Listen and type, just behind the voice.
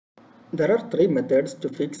There are three methods to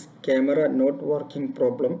fix camera not working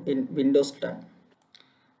problem in Windows 10.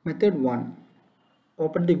 Method 1.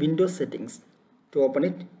 Open the Windows settings. To open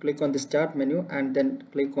it, click on the Start menu and then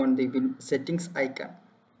click on the settings icon.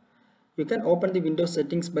 You can open the Windows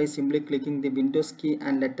settings by simply clicking the Windows key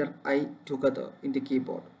and letter I together in the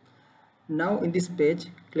keyboard. Now in this page,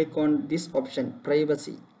 click on this option,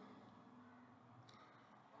 Privacy.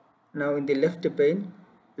 Now in the left pane,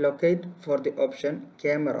 locate for the option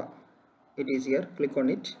Camera. It is here, click on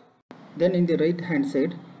it. Then in the right hand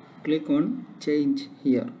side, click on Change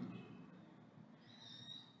here.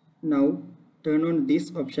 Now turn on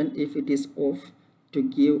this option if it is off to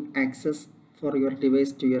give access for your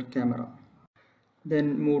device to your camera.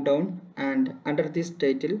 Then move down and under this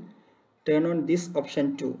title, turn on this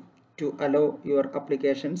option too to allow your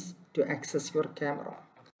applications to access your camera.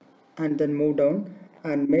 And then move down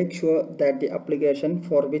and make sure that the application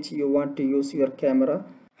for which you want to use your camera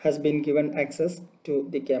has been given access to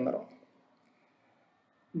the camera.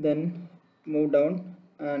 Then move down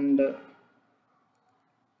and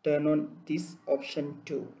turn on this option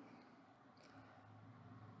too.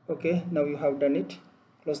 Okay, now you have done it.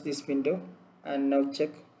 Close this window and now check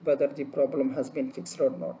whether the problem has been fixed or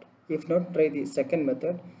not. If not, try the second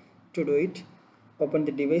method. To do it, open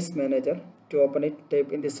the device manager. To open it,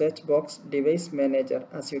 type in the search box device manager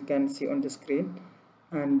as you can see on the screen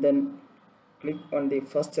and then click on the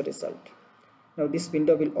first result. Now this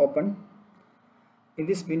window will open. In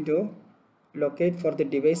this window, locate for the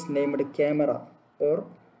device named camera or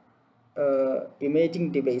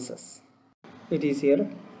imaging devices. It is here.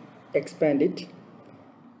 Expand it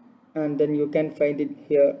and then you can find it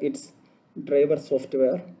here. It's driver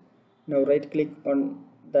software. Now right click on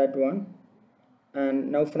that one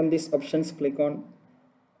and now from these options click on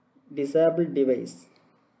disable device,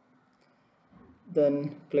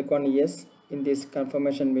 then click on yes in this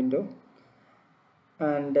confirmation window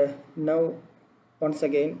and now once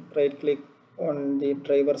again right click on the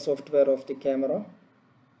driver software of the camera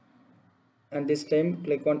and this time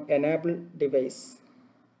click on enable device.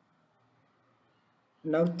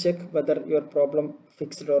 Now check whether your problem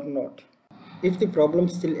fixed or not. If the problem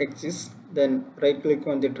still exists, then right click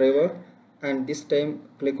on the driver and this time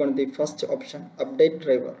click on the first option, update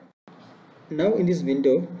driver. Now in this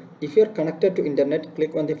window, if you are connected to internet,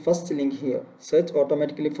 click on the first link here, search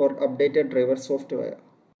automatically for updated driver software.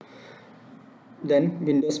 Then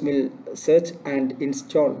Windows will search and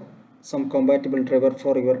install some compatible driver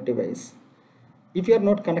for your device. If you are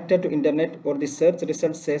not connected to internet or the search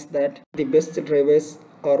result says that the best drivers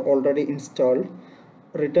are already installed,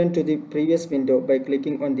 return to the previous window by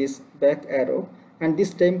clicking on this back arrow and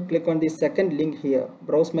this time click on the second link here,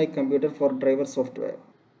 browse my computer for driver software.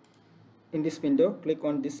 In this window, click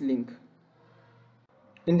on this link.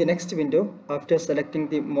 In the next window, after selecting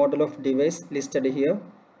the model of device listed here,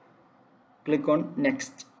 click on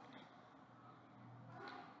next.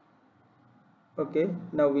 Okay,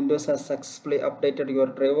 now Windows has successfully updated your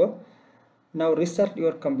driver. Now restart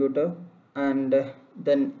your computer and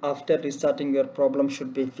then after restarting your problem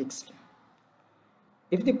should be fixed.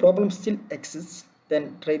 If the problem still exists,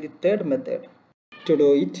 then try the third method. To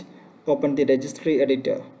do it, open the registry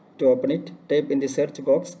editor. To open it, type in the search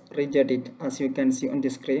box regedit as you can see on the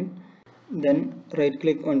screen. Then right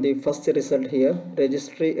click on the first result here,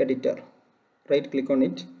 registry editor. Right click on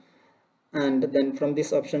it and then from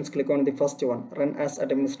these options click on the first one, run as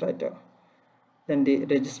administrator. Then the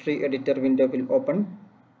registry editor window will open.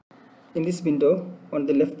 In this window on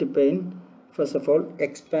the left pane, first of all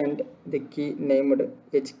expand the key named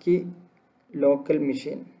HKey local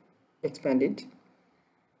machine. Expand it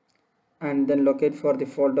and then locate for the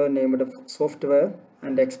folder named software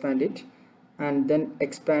and expand it and then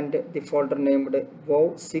expand the folder named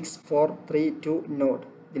wow6432 node,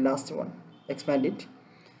 the last one. Expand it.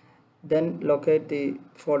 Then locate the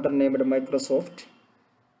folder named Microsoft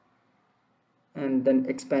and then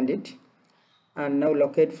expand it and now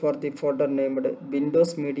locate for the folder named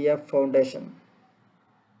Windows Media Foundation.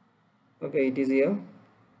 Okay, it is here.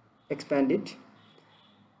 Expand it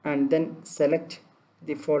and then select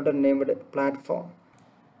the folder named platform.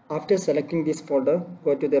 After selecting this folder,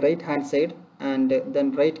 go to the right hand side and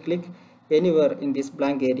then right click anywhere in this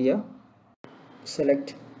blank area,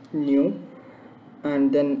 select new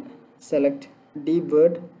and then select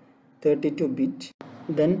dword 32-bit.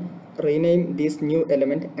 Then rename this new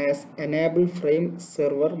element as enable frame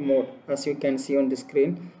server mode as you can see on the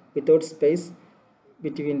screen without space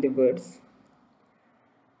between the words.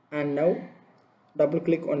 And now double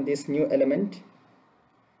click on this new element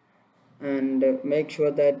and make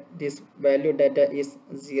sure that this value data is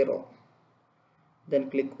 0. Then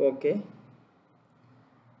click OK.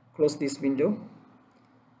 close this window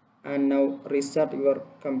and now restart your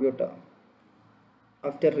computer.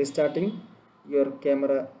 After restarting, your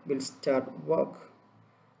camera will start work.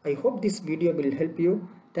 I hope this video will help you.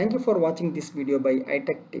 Thank you for watching this video by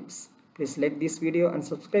itech tips. Please like this video and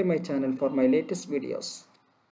subscribe my channel for my latest videos.